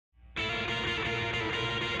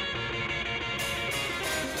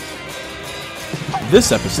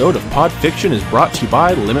This episode of Pod Fiction is brought to you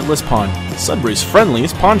by Limitless Pawn, Sudbury's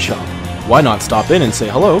friendliest pawn shop. Why not stop in and say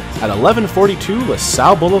hello at 1142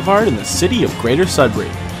 LaSalle Boulevard in the city of Greater Sudbury.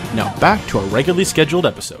 Now back to our regularly scheduled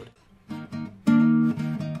episode.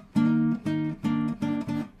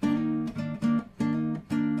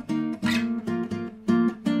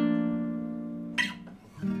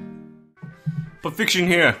 Pod Fiction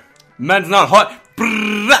here. Man's not hot.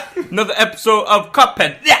 Another episode of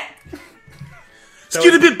Cuphead. Yeah.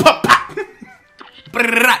 Skitty bit pop pop.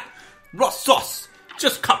 Raw sauce.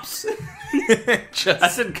 Just cups. I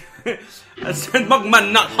said,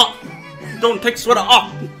 Mugman not hot. Don't take sweater off.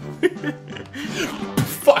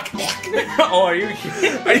 Fuck. Oh, are you?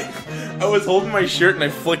 I was holding my shirt and I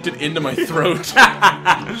flicked it into my throat.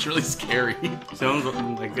 It's really scary. Sounds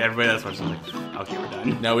like everybody that's watching like, okay, we're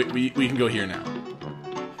done. Now we can go here now.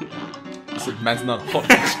 I said, man's not hot.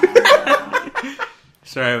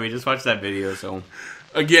 Sorry, we just watched that video, so...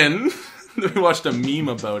 Again, we watched a meme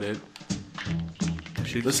about it.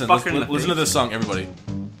 Listen to this song, everybody.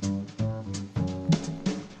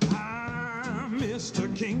 It's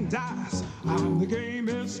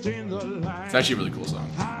actually a really cool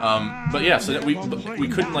song. But yeah, so we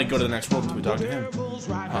couldn't like go to the next world until we talked to him.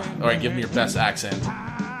 Alright, give me your best accent.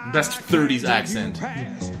 Best 30s accent.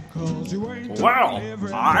 Well,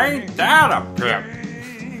 I ain't that a pip.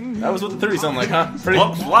 That was what the 30s sound like, huh?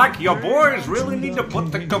 Looks like your boys really need to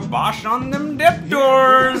put the kibosh on them dip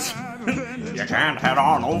doors. You can't head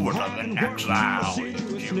on over to the next aisle,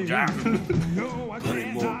 Jim Jack. Plenty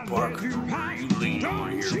more bark. You lean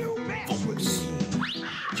on your folks.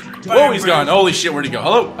 Oh, he's gone. Holy shit, where'd he go?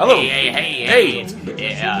 Hello? Hey.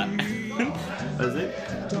 Yeah. What is it?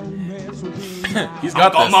 He's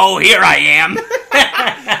got Uncle this. Mo, here I am.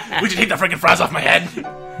 Would you take the freaking fries off my head?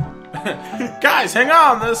 Guys, hang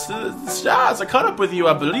on. This stars. I caught up with you.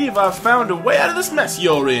 I believe I've found a way out of this mess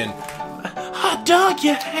you're in. Hot dog,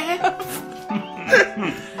 you have.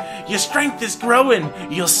 Your strength is growing.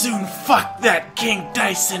 You'll soon fuck that King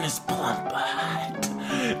Dice in his plump heart.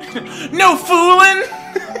 No fooling.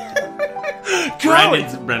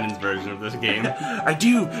 Brendan's version of this game. I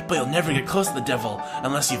do, but you'll never get close to the devil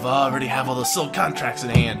unless you've already have all those sold contracts in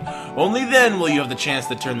hand. Only then will you have the chance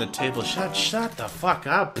to turn the table. Shut the fuck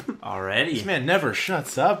up. Already? This man never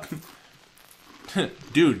shuts up.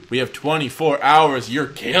 Dude, we have 24 hours. You're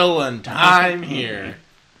killing time here.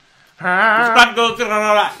 Skitty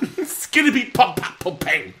beat pop pop pop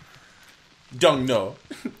bang. Dung no.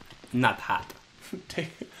 Not hot.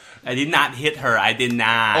 I did not hit her. I did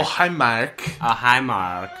not. Oh, hi, Mark. Hi,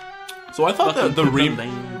 Mark. So I thought that the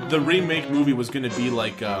remake movie was going to be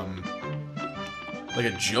like a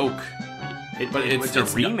joke. But it's a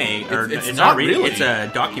remake. It's not really. It's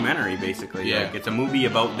a documentary, basically. Yeah. Like, it's a movie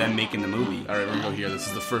about them making the movie. All right, we're going to go here. This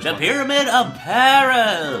is the first The one. Pyramid of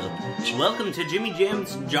Para. Welcome to Jimmy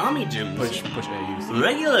Jam's Jommy Jims. Push A.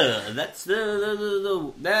 Regular. That's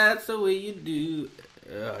that's the way you do.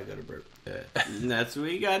 I got to burp. That's the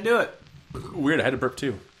way you gotta do it. Weird, I had to burp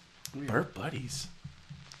too. Burp buddies.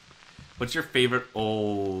 What's your favorite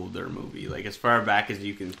older movie? Like, as far back as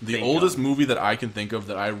you can The oldest movie that I can think of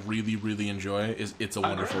that I really, really enjoy is It's a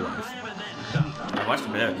Wonderful Life. I watched a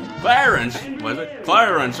bit of it. Clarence! Was it?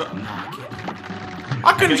 Clarence! No,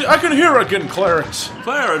 I can hear again, Clarence.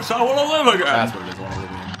 Clarence, I want to live again! That's what it is, I Want to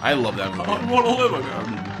Live Again. I love that movie. I want to live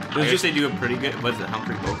again. I guess they do a pretty good... Was it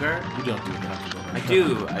Humphrey Bogart? You don't do that. I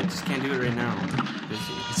do. I just can't do it right now.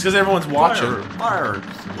 It's because everyone's watching. Fire.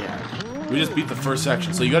 Yeah. We just beat the first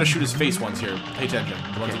section, so you gotta shoot his face once here. Pay attention.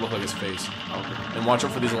 The ones that look like his face. Okay. And watch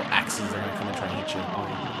out for these little axes that are gonna come and try and hit you.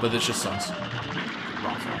 But this just sucks.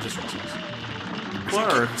 Just sucks.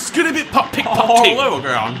 Fire. Skitty bit pop pick pop Oh, ting. little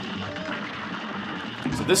girl.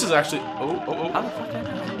 So this is actually... Oh. How the fuck did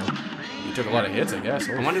I do? You took a lot of hits, I guess.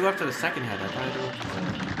 I wanted to go after the second head. I thought I'd do it.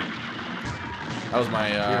 That was my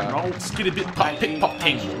skitty bit pop pick pop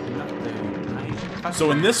ting.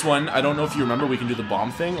 So in this one, I don't know if you remember, we can do the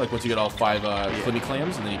bomb thing. Like once you get all 5 Climmy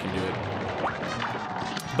clams, and then you can do it.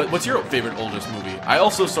 But what's your favorite oldest movie? I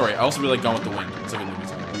also really like Gone with the Wind. It's a good movie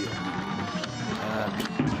too.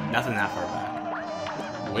 Nothing that far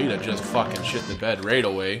back. Way to just fucking shit the bed right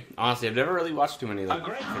away. Honestly, I've never really watched too many like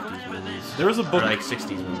 50s movies. There was a book or like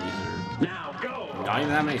 60s movies. Not even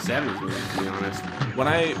that many 70s movies, to be honest. When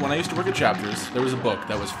I used to work at Chapters, there was a book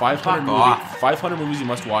that was 500 movies you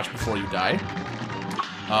must watch before you die.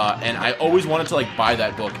 And I always wanted to like buy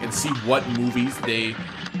that book and see what movies they...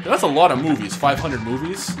 That's a lot of movies, 500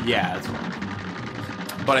 movies. Yeah, that's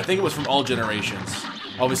but I think it was from all generations.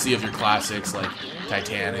 Obviously of your classics like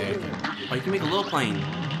Titanic. Oh, you can make a little plane.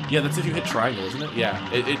 Yeah, that's if you hit triangle, isn't it? Yeah.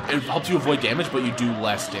 It helps you avoid damage, but you do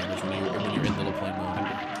less damage when you're in little plane mode.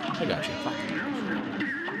 I got you.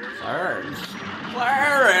 Clarence!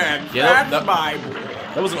 Yeah, That's my boy.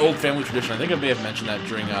 That was an old family tradition. I think I may have mentioned that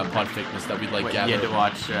during Pod Thickness that we'd like Wait, gather. you had to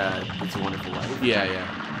watch It's a Wonderful Life? Yeah, yeah.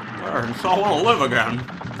 Clarence, I want to live again.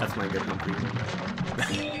 That's my good one for you.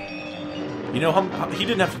 You know, he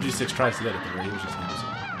didn't have to do 6 tries to get it, though, right? He was just handsome.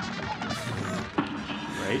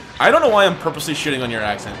 Right? I don't know why I'm purposely shitting on your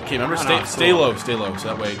accent. Okay, remember, No, stay cool. low, so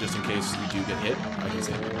that way, just in case you do get hit, I can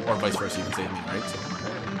save you. Or vice versa, you can save me, right? So.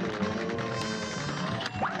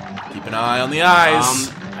 Keep an eye on the eyes.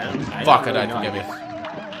 Fuck, I died, forgive me.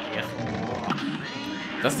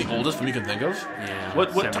 That's the oldest film you can think of? Yeah,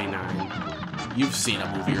 What 79. You've seen a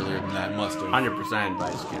movie earlier than that, must have. 100%, but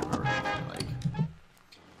I just can't remember. Like,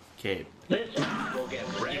 okay.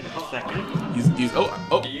 Second. He's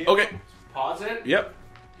okay. Pause it. Yep.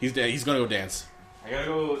 He's gonna go dance. I gotta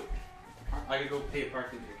go pay a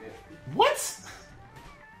parking ticket. What?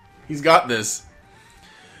 He's got this.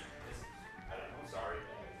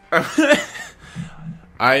 I don't know,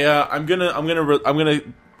 sorry. I'm gonna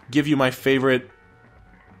give you my favorite.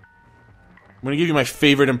 I'm gonna give you my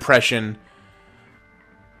favorite impression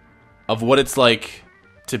of what it's like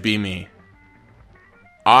to be me.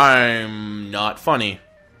 I'm not funny.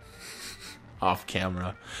 Off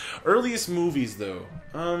camera. Earliest movies, though.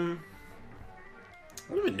 I don't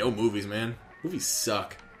even know movies, man. Movies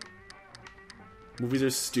suck. Movies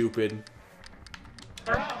are stupid.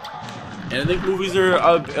 And I think movies are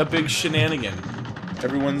a big shenanigan.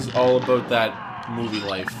 Everyone's all about that movie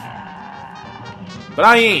life. But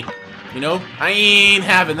I ain't. You know? I ain't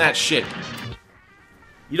having that shit.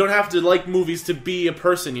 You don't have to like movies to be a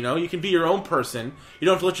person, you know? You can be your own person. You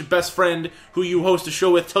don't have to let your best friend, who you host a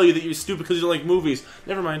show with, tell you that you're stupid because you don't like movies.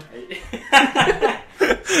 Never mind.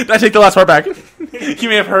 Did I take the last part back? You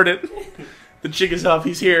may have heard it. The jig is up.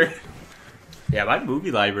 He's here. Yeah, my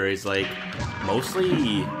movie library is like mostly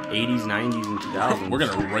 80s, 90s, and 2000s. We're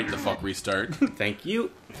gonna right the fuck restart. Thank you.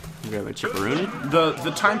 You have a chipperoonie?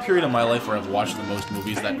 The time period of my life where I've watched the most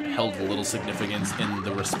movies that held a little significance in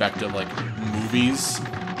the respect of like movies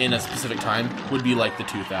in a specific time would be like the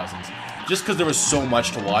 2000s. Just because there was so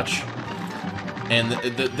much to watch, and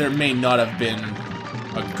there may not have been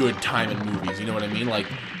a good time in movies. You know what I mean? Like,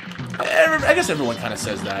 I guess everyone kind of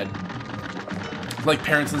says that. Like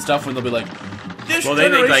parents and stuff, when they'll be like, "This well, they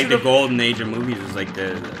think like the of golden age of movies is like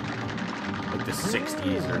the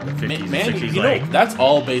 60s or the 50s. Man, and 60s, you know, that's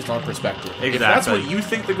all based on perspective. Exactly. If that's what you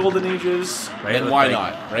think the golden age is, right, then why like,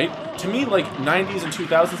 not, right? To me, like, 90s and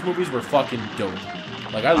 2000s movies were fucking dope.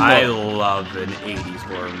 Like, I love an 80s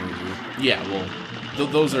horror movie. Yeah, well,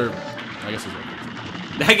 those are... I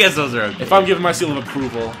guess those are okay. If I'm giving my seal of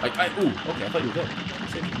approval... ooh, okay, I thought you were dead.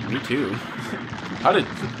 Me too. How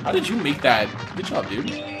did you make that? Good job,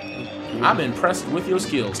 dude. I'm impressed with your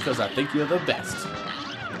skills, because I think you're the best.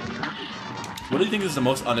 What do you think is the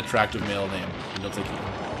most unattractive male name? Don't say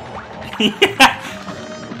Keith.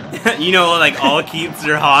 You know, like, all Keiths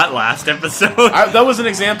are hot last episode. That was an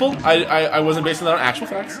example. I wasn't basing that on actual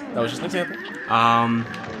facts. That was just an example.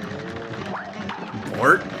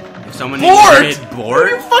 Bort? If someone Bort! named Bort?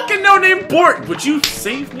 Who do you fucking know named Bort? Would you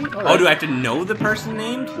save me? Oh, do I have to know the person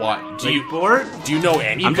named? What? Do you Bort? Do you know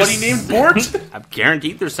anybody named Bort? I'm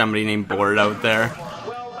guaranteed there's somebody named Bort out there.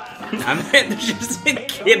 There's just a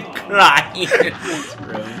kid crying. He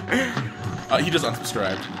just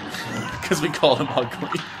unsubscribed. Because we called him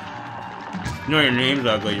ugly. You know your name's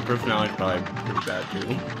ugly, your personality's probably pretty bad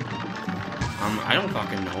too. I don't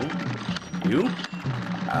fucking know. You?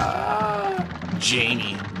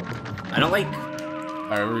 Jamie. I don't like...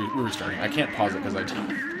 Alright, we're restarting. I can't pause it because I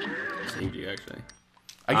saved you, actually.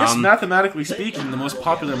 I guess mathematically speaking, the most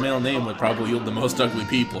popular male name would probably yield the most ugly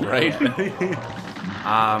people, right?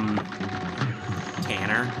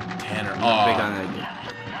 Tanner. Tanner. Oh. Big on the...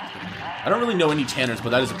 I don't really know any Tanners, but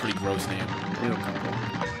that is a pretty gross name. I know a couple.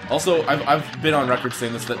 Also, I've been on record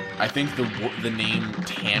saying this, that I think the name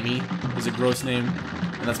Tammy is a gross name,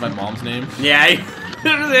 and that's my mom's name. Yeah,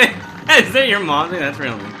 is that your mom's name? That's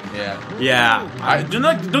real name. Yeah. Yeah.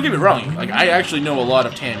 Don't get me wrong. Like, I actually know a lot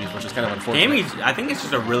of Tammys, which is kind of unfortunate. Tammy's, I think it's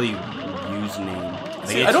just a really used name. Like,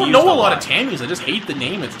 See, I don't know a lot of Tammys. I just hate the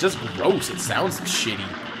name. It's just gross. It sounds shitty.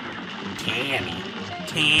 Tammy.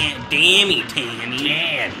 Tammy.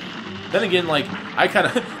 Tammy. Then again, like, I kind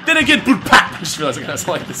of... Then again, boop, pop! I just realized I kind of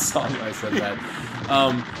like this song when I said that.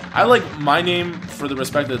 I like my name for the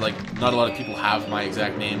respect that, like, not a lot of people have my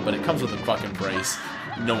exact name, but it comes with a fucking price.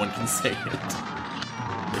 No one can say it.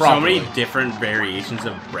 so many different variations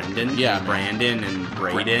of Brendan. Yeah, Brandon and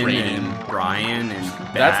Braden and Brian and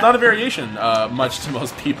That's not a variation, much to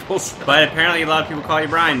most people. But apparently a lot of people call you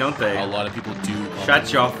Brian, don't they? A lot of people do.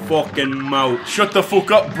 Shut your fucking mouth. Shut the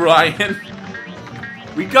fuck up, Brian.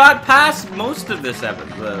 We got past most of this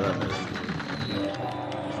episode.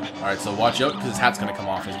 Alright, so watch out, because his hat's going to come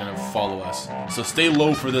off. He's going to follow us. So stay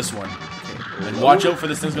low for this one. And watch out for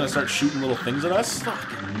this thing's going to start shooting little things at us.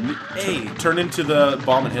 Hey, turn into the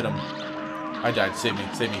bomb and hit him. I died. Save me.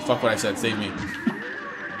 Save me. Fuck what I said. Save me.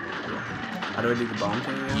 How do I do the bomb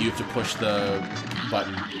thing again? You have to push the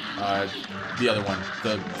button. The other one.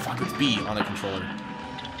 Fuck, it's B on the controller.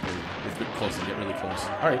 It's a bit close. Get really close.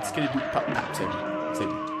 Alright, skitty boop pop pop. Save me. Save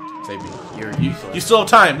me. Save me. You still have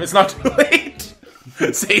time. It's not too late.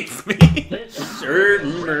 Save me.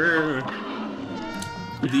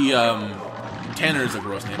 The Tanner is a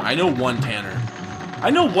gross name. I know one Tanner. I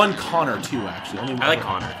know one Connor too, actually. I like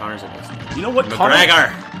Connor. Connor's a nice name. You know what? McGregor.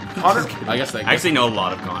 Connor. I guess I actually know a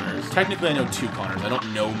lot of Connors. Technically, I know two Connors. I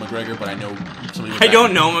don't know McGregor, but I know somebody. I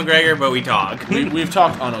don't know McGregor, but we talk. We've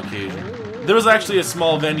talked on occasion. There was actually a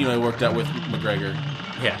small venue I worked at with McGregor.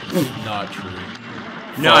 Yeah. Not true.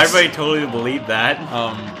 No, everybody totally believed that.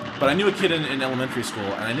 But I knew a kid in elementary school,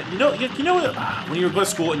 and you know when you go to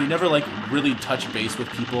school and you never like really touch base with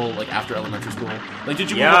people like after elementary school. Like,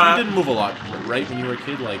 did you? Yeah. You didn't move a lot, right? When you were a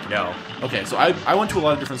kid, like No. Okay, so I went to a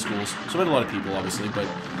lot of different schools, so I met a lot of people, obviously, but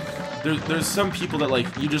there's some people that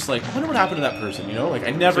like you just like I wonder what happened to that person, you know? Like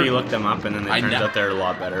I never. So you look them up, and then it turns out they're a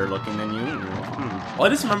lot better looking than you. Well, I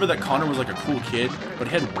just remember that Connor was like a cool kid, but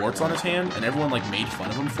he had warts on his hand, and everyone like made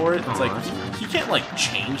fun of him for it. It's like he can't like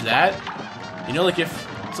change that, you know? Like if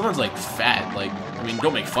someone's like fat, like I mean,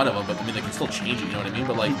 don't make fun of them, but I mean they can still change it. You know what I mean?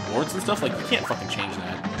 But like warts and stuff, like you can't fucking change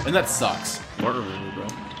that, and that sucks. What are we, bro?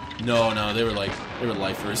 No, they were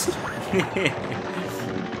lifers.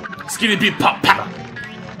 Skinny beat pop pop.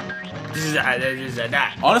 This is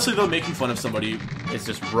that. Honestly, though, making fun of somebody It's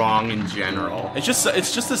just wrong in general. it's just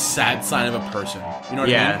a sad sign of a person. You know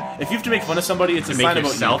what I mean? If you have to make fun of somebody, it's To a make sign about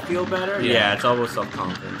yourself you. feel better? Yeah. Yeah, it's all about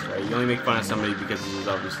self-confidence, right? You only make fun of somebody because there's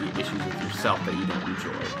obviously issues with yourself that you don't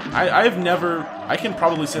enjoy. I've never. I can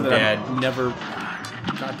probably say that Dad. I've never.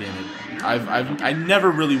 God damn it! I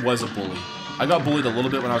never really was a bully. I got bullied a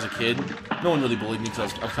little bit when I was a kid. No one really bullied me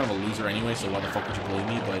because I was kind of a loser anyway. So why the fuck would you bully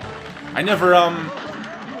me? But I never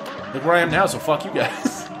look where I am now. So fuck you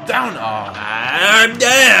guys. Down. I'm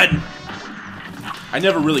dead. I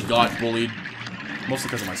never really got bullied, mostly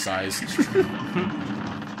because of my size.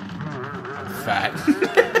 Fat.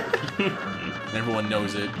 And everyone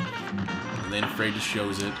knows it. And then afraid to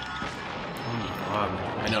shows it.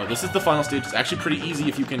 I know, this is the final stage. It's actually pretty easy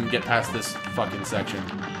if you can get past this fucking section.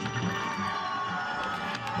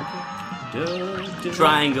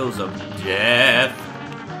 Triangles of death.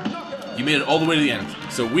 You made it all the way to the end.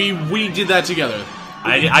 So we did that together.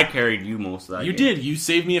 I carried you most of that. You did. You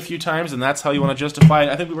saved me a few times, and that's how you want to justify it.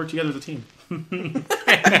 I think we worked together as a team.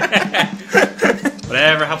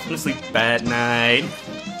 Whatever helps me sleep at night.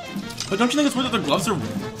 But don't you think it's weird that the gloves are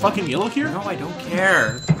fucking yellow here? No, I don't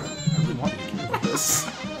care. I really want you to care about this.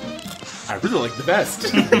 I really like the best.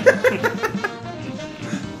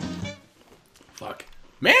 Fuck.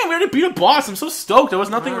 Man, we already beat a boss. I'm so stoked. I was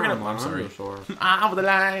not thinking we were gonna. I'm sorry. Ow, the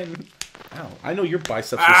line. Ow. I know your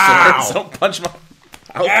biceps are sore, so don't punch my.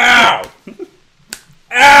 Ow!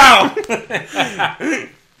 Ow!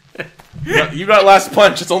 You got last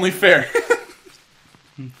punch. It's only fair.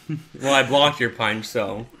 Well, I blocked your punch,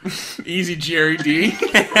 so. Easy, Jerry D.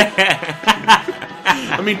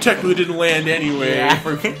 I mean, technically didn't land anyway. Yeah.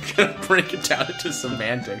 We're gonna break it down into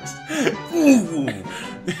semantics. Ooh.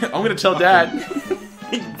 I'm gonna tell Dad.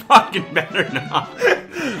 You fucking better not.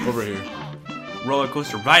 Over here. Roller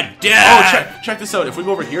coaster ride of death! Oh, check this out. If we go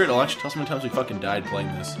over here, it'll actually tell us how many times we fucking died playing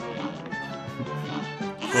this.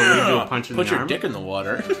 Well, we do a punch in Put the your arm? dick in the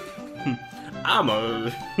water. I'm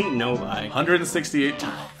a nobody. 168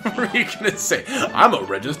 times. What are you gonna say? I'm a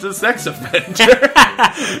registered sex offender.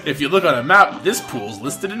 If you look on a map, this pool's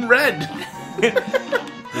listed in red.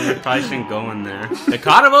 Probably shouldn't go in there. The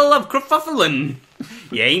Carnival of Kerfuffling.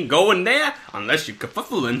 You ain't going there unless you're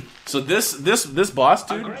kerfuffling. So this boss,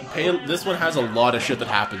 dude, this one has a lot of shit that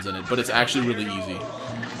happens in it, but it's actually really easy.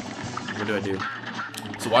 What do I do?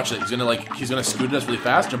 So watch it. He's gonna scoot at us really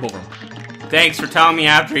fast. Jump over him. Thanks for telling me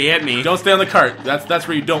after he hit me. Don't stay on the cart. That's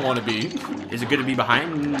where you don't want to be. Is it good to be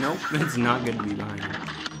behind? Nope, it's not good to be behind.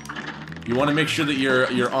 You want to make sure that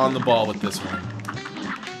you're on the ball with this one.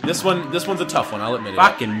 This one's a tough one. I'll admit it.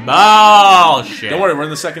 Fucking bullshit. Don't worry, we're in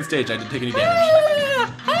the second stage. I didn't take any damage.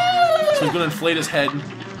 So he's gonna inflate his head,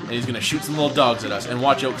 and he's gonna shoot some little dogs at us. And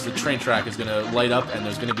watch out, because the train track is gonna light up, and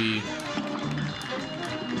there's gonna be.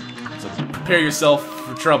 So prepare yourself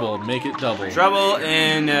for trouble. Make it double. Trouble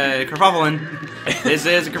in kerfuffling. This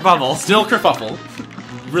is a kerfuffle. Still kerfuffle.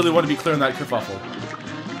 Really want to be clear on that kerfuffle.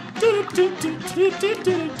 It's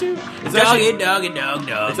actually, dog.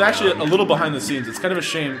 it's actually a little behind the scenes. It's kind of a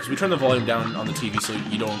shame because we turn the volume down on the TV so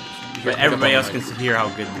you don't. But everybody else can hear how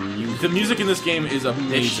good the music. The music in this game is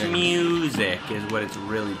amazing. The music is what it's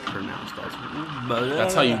really pronounced as.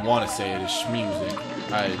 That's how you want to say it. Is schmusic.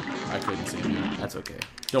 I couldn't say it. That's okay.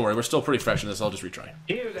 Don't worry, we're still pretty fresh in this. I'll just retry.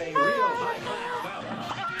 Here's a real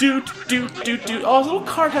Doot. Oh, his little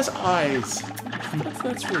card has eyes.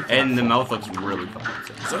 That's really cool. And the mouth looks really fun.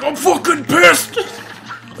 It's like, I'm fucking pissed!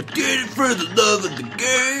 I did it for the love of the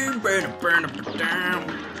game. Burn it down.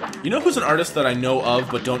 You know who's an artist that I know of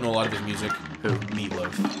but don't know a lot of his music? Who?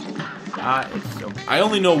 Meatloaf. It's so. I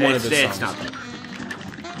only know one of his songs. It's not that.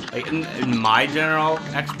 Like in my general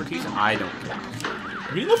expertise, I don't know.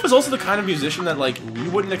 Meatloaf is also the kind of musician that like we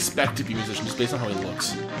wouldn't expect to be a musician just based on how he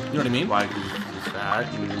looks. You know what I mean? Why? He's fat,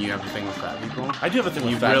 and you have a thing with fat people. I do have a thing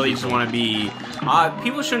with You fat really people. just want to be.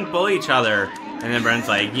 People shouldn't bully each other. And then Brent's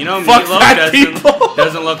like, you know, Fuck Meatloaf fat people!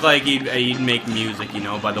 doesn't look like he'd make music, you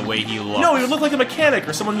know, by the way he looks. No, he would look like a mechanic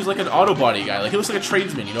or someone who's like an auto body guy. Like he looks like a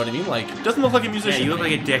tradesman. You know what I mean? Like doesn't look like a Yeah, musician. you look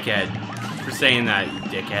like a dickhead for saying that, you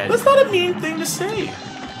dickhead. That's not a mean thing to say. You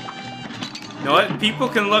know what? People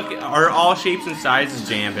can are all shapes and sizes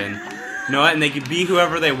jamming. You know what? And they can be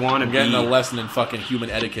whoever they want to be. Getting a lesson in fucking human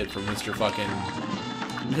etiquette from Mr. fucking.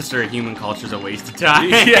 Mr. Human Culture's a waste of time.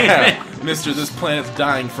 Yeah, Mr. This planet's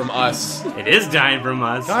dying from us. It is dying from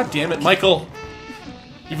us. God damn it, Michael.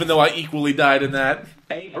 Even though I equally died in that.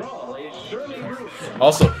 A brawl is surely gruesome.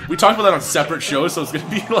 Also, we talked about that on separate shows, so it's gonna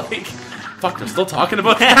be like, fuck, we're still talking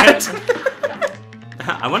about that.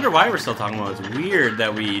 I wonder why we're still talking about it. It's weird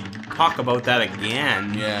that we talk about that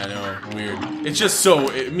again. Yeah, I know, weird. It's just so,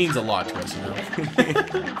 it means a lot to us, you know? Yeah,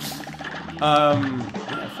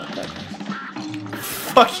 fuck that guy.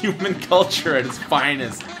 Fuck human culture at its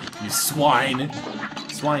finest, you swine.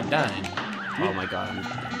 Swine dying. Oh my god.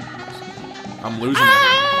 I'm losing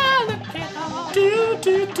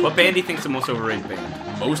it. What band do you think's the most overrated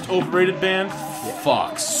band? Most overrated band?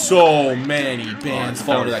 Fuck, so many bands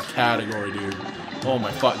fall into that category, dude. Oh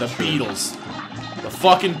my fuck, the Beatles. The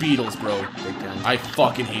fucking Beatles, bro. Big time. I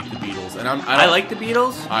fucking hate the Beatles, and I like the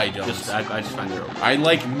Beatles. I don't. I just find they're overrated. I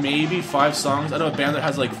like maybe 5 songs. Out of a band that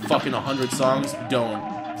has like fucking 100 songs, don't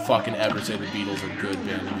fucking ever say the Beatles are a good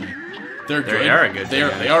band to me. They're good. They are a good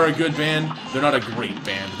band. They are a good band. They're not a great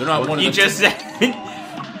band. They're not one of the. You just said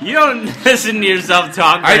you don't listen to yourself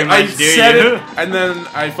talk very much, I do said you? it, and then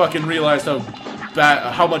I fucking realized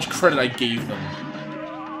how much credit I gave them.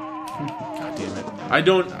 God damn it! I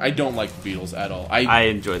don't like the Beatles at all. I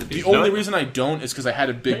enjoy the Beatles. The only reason I don't is because I had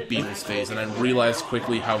a big Beatles phase, and I realized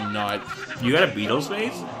quickly how not. You got a Beatles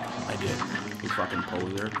phase? I did. You fucking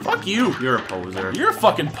poser. Fuck you. You're a poser. You're a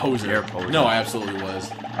fucking poser. You're a poser. No, I absolutely was.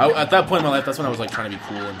 At that point in my life, that's when I was like trying to be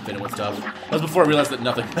cool and fit in with stuff. That was before I realized that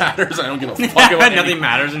nothing matters. And I don't give a fuck about Nothing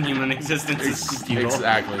matters in human existence. It's futile.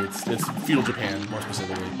 Exactly. It's feudal Japan, more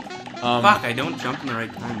specifically. Fuck, I don't jump in the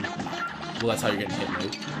right time. Well, that's how you're getting hit,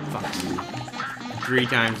 right? Fuck you. 3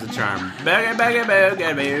 times the charm. I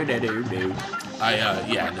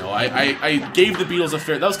gave the Beatles a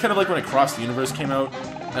fair. That was kind of like when Across the Universe came out,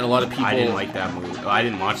 and a lot of people. I didn't like that movie. Oh, I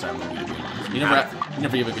didn't watch that movie. To be honest. You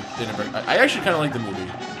never gave a good. I actually kind of like the movie.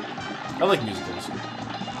 I like musicals.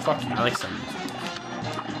 Fuck you. I like some music.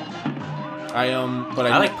 But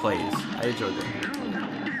I like plays. I enjoy them.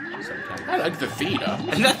 I like the theater.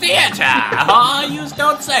 The theater! Oh, you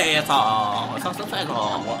don't say it all.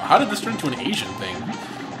 How did this turn into an Asian thing?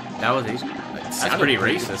 That was Asian. That's pretty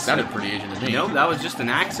racist. Sounded pretty Asian to me. No, that was just an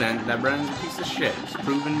accent that Brennan's a piece of shit. It's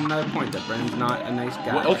proving another point that Brennan's not a nice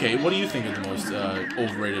guy. Okay, what do you think of the most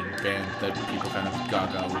overrated band that people kind of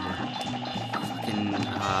gaga over? Fucking,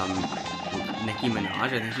 Nicki Minaj. I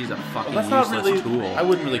think she's a fucking Well, that's not useless really. tool. I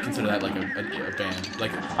wouldn't really consider that like a band.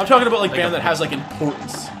 Like I'm talking about like band that has like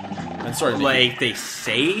importance. And sorry, Nicki. Like they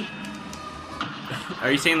say.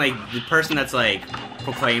 Are you saying like the person that's like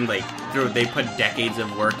proclaimed like they put decades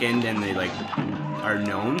of work in and they like are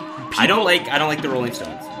known? I don't like the Rolling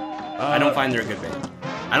Stones. I don't find they're a good band.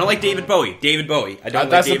 I don't like David Bowie. I don't like David Bowie.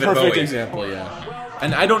 That's the perfect example, yeah.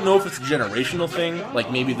 And I don't know if it's a generational thing, like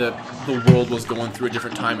maybe the world was going through a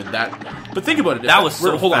different time and that. But think about it. That was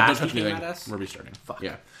so hold on, don't fast, touch you anything. think that is? We're restarting. Fuck.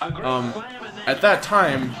 Yeah. At that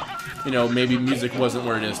time, you know, maybe music wasn't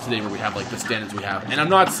where it is today, where we have like the standards we have. And I'm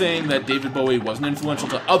not saying that David Bowie wasn't influential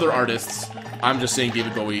to other artists. I'm just saying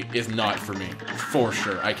David Bowie is not for me, for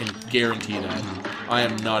sure. I can guarantee that. I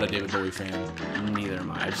am not a David Bowie fan. Neither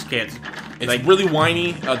am I. I just can't. It's like, really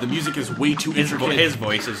whiny. The music is way too intricate. his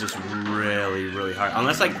voice is just really, really hard.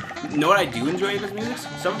 Unless, like, you know what I do enjoy of his music?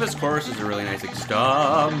 Some of his choruses are really nice. Like,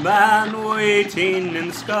 Starman waiting in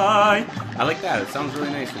the sky. I like that. It sounds really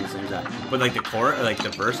nice when he sings that. But, like, the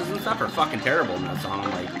verses and stuff are fucking terrible in that song.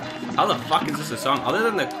 I'm like, how the fuck is this a song? Other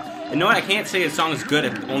than the... You know what? I can't say a song is good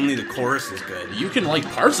if only the chorus is good. You can like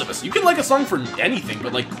parts of it. You can like a song for anything,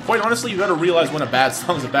 but like quite honestly, you got to realize when a bad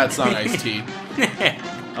song's a bad song. Ice-T.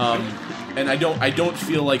 And I don't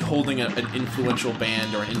feel like holding an influential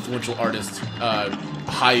band or an influential artist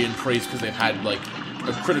high in praise because they've had like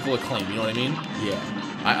a critical acclaim. You know what I mean? Yeah.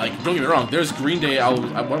 Don't get me wrong. There's Green Day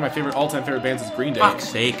albums. One of my all-time favorite bands is Green Day. Fuck's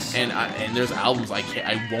sakes. And there's albums I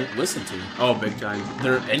won't listen to. Oh, big time.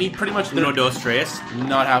 Pretty much. Uno Dos Tres.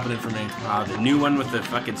 Not happening for me. The new one with the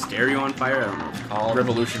fucking stereo on fire. I don't know what it's called.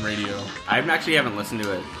 Revolution Radio. I haven't listened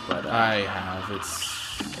to it, but I have. It's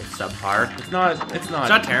subpar. It's not. It's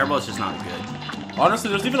not terrible. It's just not good. Honestly,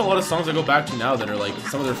 there's even a lot of songs I go back to now that are like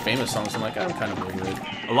some of their famous songs. I'm like, I'm kind of over it.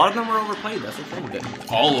 A lot of them were overplayed. That's the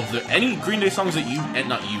thing. Any Green Day songs that and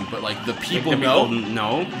not you, but like the people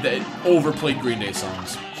know that overplayed Green Day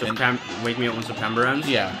songs. Wake Me Up When September Ends.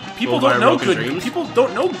 Yeah, people don't know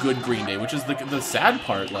good Green Day, which is the sad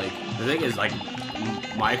part. Like the thing is, like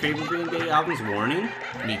my favorite Green Day album is Warning.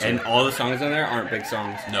 Me too. And all the songs on there aren't big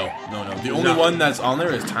songs. No. The only one that's on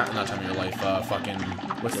there is Time of Your Life.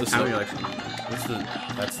 What's the Time of Your Life?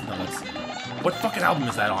 What fucking album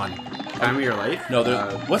is that on? Time of Your Life? No,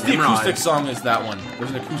 what's the acoustic song is that one?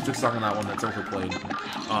 There's an acoustic song on that one that's overplayed.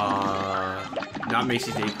 Not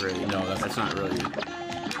Macy's Day Parade. No, that's not really...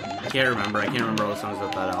 I can't remember all the songs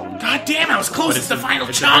of that album. God damn, I was close. It's the final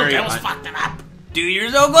chunk. I was fucking up. Dude, you're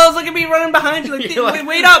so close. Look at me running behind you. Like,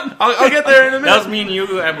 wait up. I'll get there in a minute. That was me and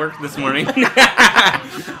you at work this morning.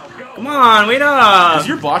 Come on, wait up. Does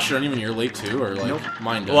your boss shit on you when you're late too, or like nope.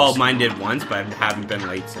 Mine does? Well, mine did once, but I haven't been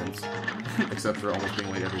late since. Except for almost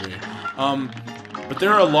being late every day. But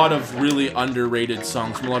there are a lot of really underrated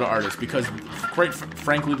songs from a lot of artists because, quite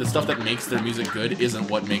frankly, the stuff that makes their music good isn't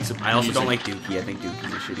what makes it. I also don't like Dookie. I think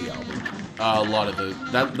Dookie's a shitty album. A lot of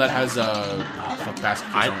that has Basket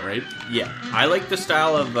Case on it, right? Yeah, I like the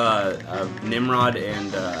style of Nimrod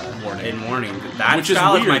and Warning. That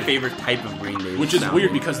style is my favorite type of Green Day. Which is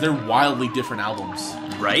weird because they're wildly different albums.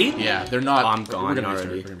 Right? Yeah, they're not. I'm gone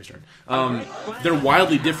already. They're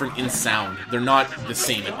wildly different in sound. They're not the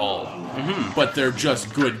same at all. Mm-hmm. But they're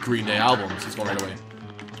just good Green Day albums. He's going right away.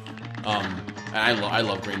 And I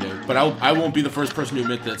love Green Day, but I won't be the first person to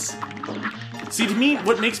admit this. See, to me,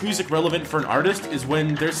 what makes music relevant for an artist is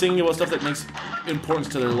when they're singing about stuff that makes importance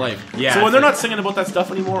to their life. Yeah. So when they're not singing about that stuff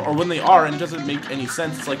anymore, or when they are and it doesn't make any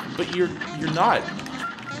sense, it's like, but you're not.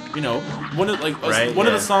 You know, one of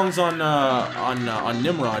the songs on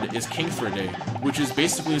Nimrod is "King for a Day," which is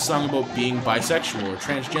basically a song about being bisexual or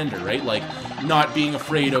transgender, right? Like not being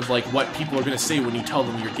afraid of like what people are going to say when you tell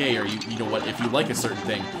them you're gay or you know what if you like a certain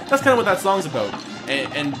thing. That's kind of what that song's about.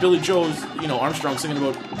 And Billy Joe's Armstrong singing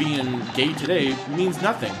about being gay today means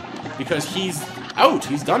nothing because he's out.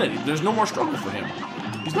 He's done it. There's no more struggle for him.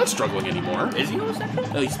 He's not struggling anymore. Is he homosexual?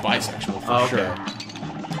 At least bisexual for sure.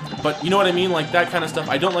 But you know what I mean? Like, that kind of stuff.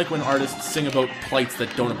 I don't like when artists sing about plights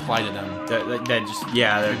that don't apply to them.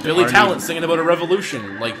 Billy Talent singing about a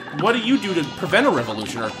revolution. Like, what do you do to prevent a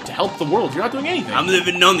revolution or to help the world? You're not doing anything. I'm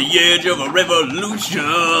living on the edge of a revolution.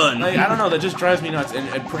 Like, I don't know. That just drives me nuts. And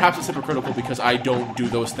perhaps it's hypocritical because I don't do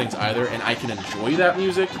those things either, and I can enjoy that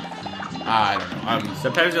music. I don't know.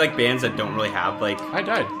 Sometimes you like bands that don't really have, like... I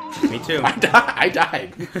died. Me too. I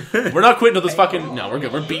died. We're not quitting till this fucking... No, we're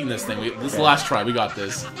good. We're beating this thing. This is the last try. We got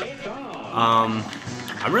this.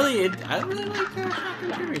 I really like Shotgun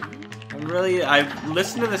Cherry. I've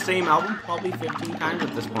listened to the same album probably 15 times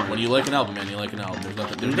at this point. When you like an album, man, you like an album. There's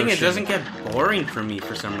nothing. The thing it doesn't get boring for me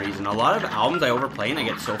for some reason. A lot of albums I overplay and I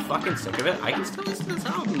get so fucking sick of it. I can still listen to this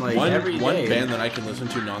album every day. One band that I can listen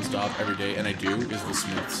to nonstop every day, and I do, is the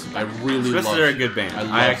Smiths. I really Smiths are a good band.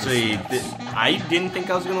 I didn't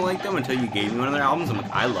think I was gonna like them until you gave me one of their albums. I'm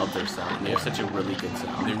like, I love their sound. They have such a really good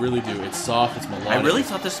sound. They really do. It's soft. It's melodic. I really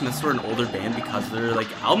thought the Smiths were an older band because of their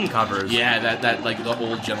like album covers. Yeah, that like the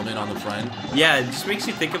old gentleman on the front. Yeah, it just makes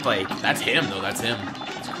you think of like that's him though. That's him.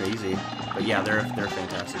 It's crazy, but yeah, they're a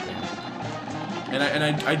fantastic band. And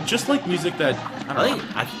I just like music that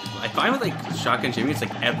I find with like Shotgun Jimmy, it's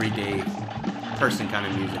like everyday person kind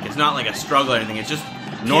of music. It's not like a struggle or anything. It's just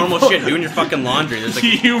normal shit. Doing your fucking laundry. There's like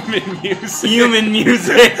human music. Human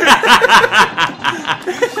music.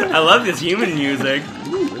 I love this human music.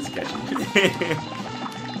 Ooh, that's catchy.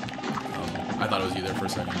 I thought it was you there for a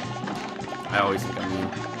second. I always think I'm mean.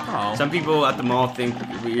 Oh. Some people at the mall think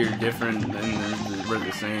we're different and we're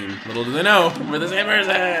the same. Little do they know, we're the same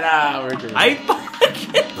person. Ah, we're true. I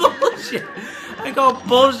fucking bullshit. I call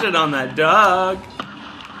bullshit on that dog.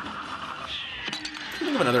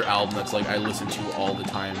 Think of another album that's like I listen to all the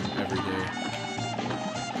time, every day.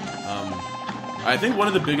 I think one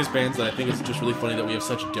of the biggest bands that I think is just really funny that we have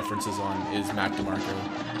such differences on is Mac DeMarco.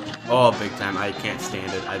 Oh, big time. I can't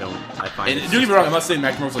stand it. I find it. And don't get me wrong, I'm not saying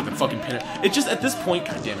Mac DeMarco's like the fucking pin. It's just at this point,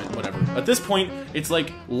 god damn it, whatever. At this point, it's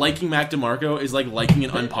like liking Mac DeMarco is like liking an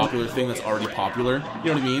unpopular thing that's already popular. You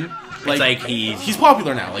know what I mean? Like he's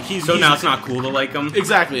popular now. Like now it's not cool to like him.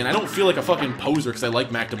 Exactly, and I don't feel like a fucking poser because I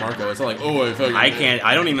like Mac DeMarco. It's not like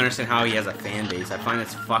I don't even understand how he has a fan base. I find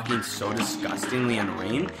it's fucking so disgustingly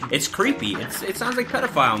annoying. It's creepy. It sounds like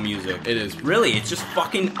pedophile music. It is. Really, it's just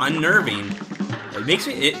fucking unnerving. It makes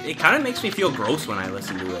me. It kind of makes me feel gross when I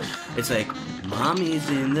listen to it. It's like, mommy's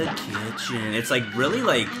in the kitchen. It's like really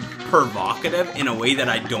like provocative in a way that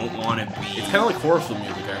I don't want to be. It's kind of like horror film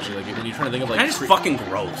music, actually. Like when you're trying to think of like, kind of just fucking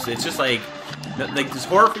gross. It's just like there's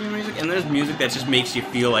horror film music and there's music that just makes you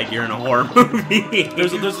feel like you're in a horror movie.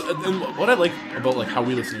 there's and what I like about like how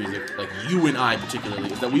we listen to music, like you and I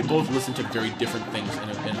particularly, is that we both listen to very different things in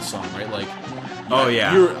a song, right? Like. Oh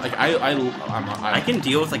yeah. You're like I can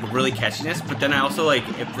deal with like really catchiness, but then I also like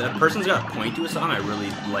if the person's got a point to a song, I really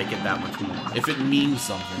like it that much more. If it means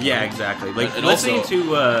something. Yeah, right? exactly. Like and listening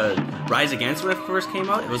also, to Rise Against when it first came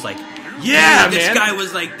out, it was like, yeah, this man. guy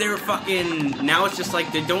was like, they're fucking. Now it's just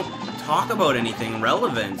like they don't talk about anything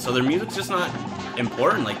relevant, so their music's just not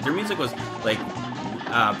important. Like their music was like.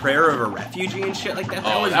 Prayer of a Refugee and shit like that.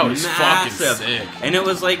 That was massive. Fucking sick. And it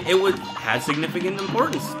was like had significant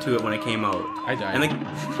importance to it when it came out. I died. And like,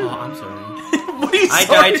 oh, I'm sorry. What are you I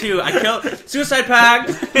died too. I killed Suicide Pact.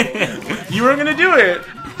 You were gonna do it.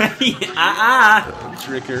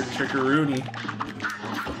 Trickeroony.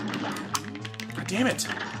 God damn it.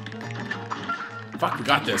 Fuck, we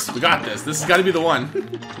got this. This has got to be the one.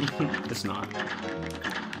 It's not.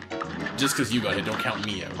 Just because you got hit, don't count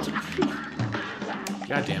me out.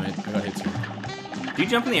 God damn it, I got hit too. Do you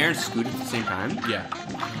jump in the air and scoot at the same time? Yeah.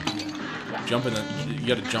 Jump and then you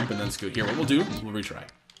gotta jump and then scoot. Here, what we'll do, we'll retry.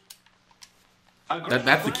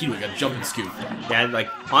 That's the key to it, you gotta jump and scoot. Yeah, like,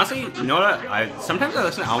 honestly, you know what? Sometimes I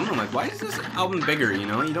listen to albums, I'm like, why is this album bigger, you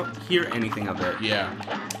know? You don't hear anything of it. Yeah.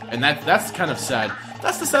 And that's kind of sad.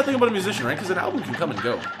 That's the sad thing about a musician, right? Because an album can come and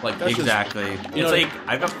go. Like that's exactly. Just, it's like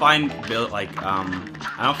I don't find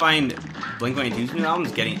Blink-182's new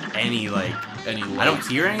albums getting any light. I don't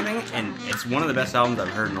hear anything, and it's one of the best albums I've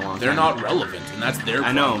heard in a long time. They're not relevant, and that's their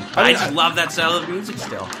problem. I know. But I just love that style of music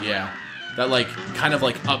still. Yeah. That like kind of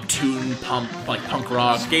like uptune punk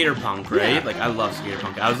rock. Skater punk, right? Yeah. Like I love skater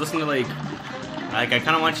punk. I was listening to like I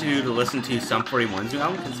kind of want you to listen to Sum 41's new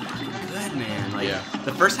album because it's good, man. Like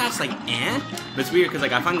the first half's like but it's weird because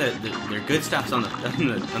like I find that their good stuff's on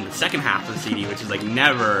the second half of the CD, which is like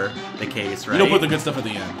never the case, right? You don't put the good stuff at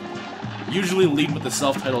the end. Usually lead with the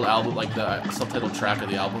self-titled album, like the self-titled track of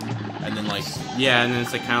the album, and then like and then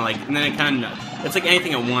it's like kind of like, and then it kind of it's like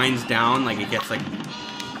anything that winds down, like it gets like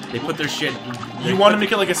they put their shit. You want to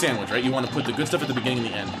make it like a sandwich, right? You want to put the good stuff at the beginning and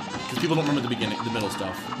the end, because people don't remember the beginning, the middle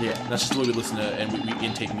stuff. Yeah, that's just the way we listen to and we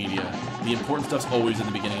intake media. The important stuff's always in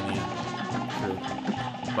the beginning and the end. True.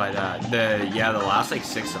 But the last like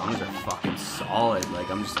 6 songs are fucking solid. Like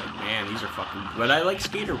I'm just like, man, these are fucking. But I like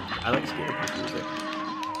skater punk music.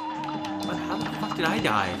 But how the fuck did I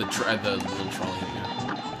die? The little trolley.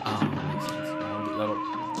 Oh, that makes sense.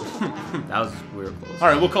 That was weird close. All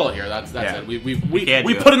right, we'll call it here. That's it. We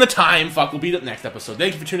put in the time. Fuck, we'll beat it next episode.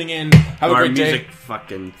 Thank you for tuning in. Have a great day. Music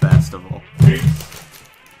fucking festival. Peace.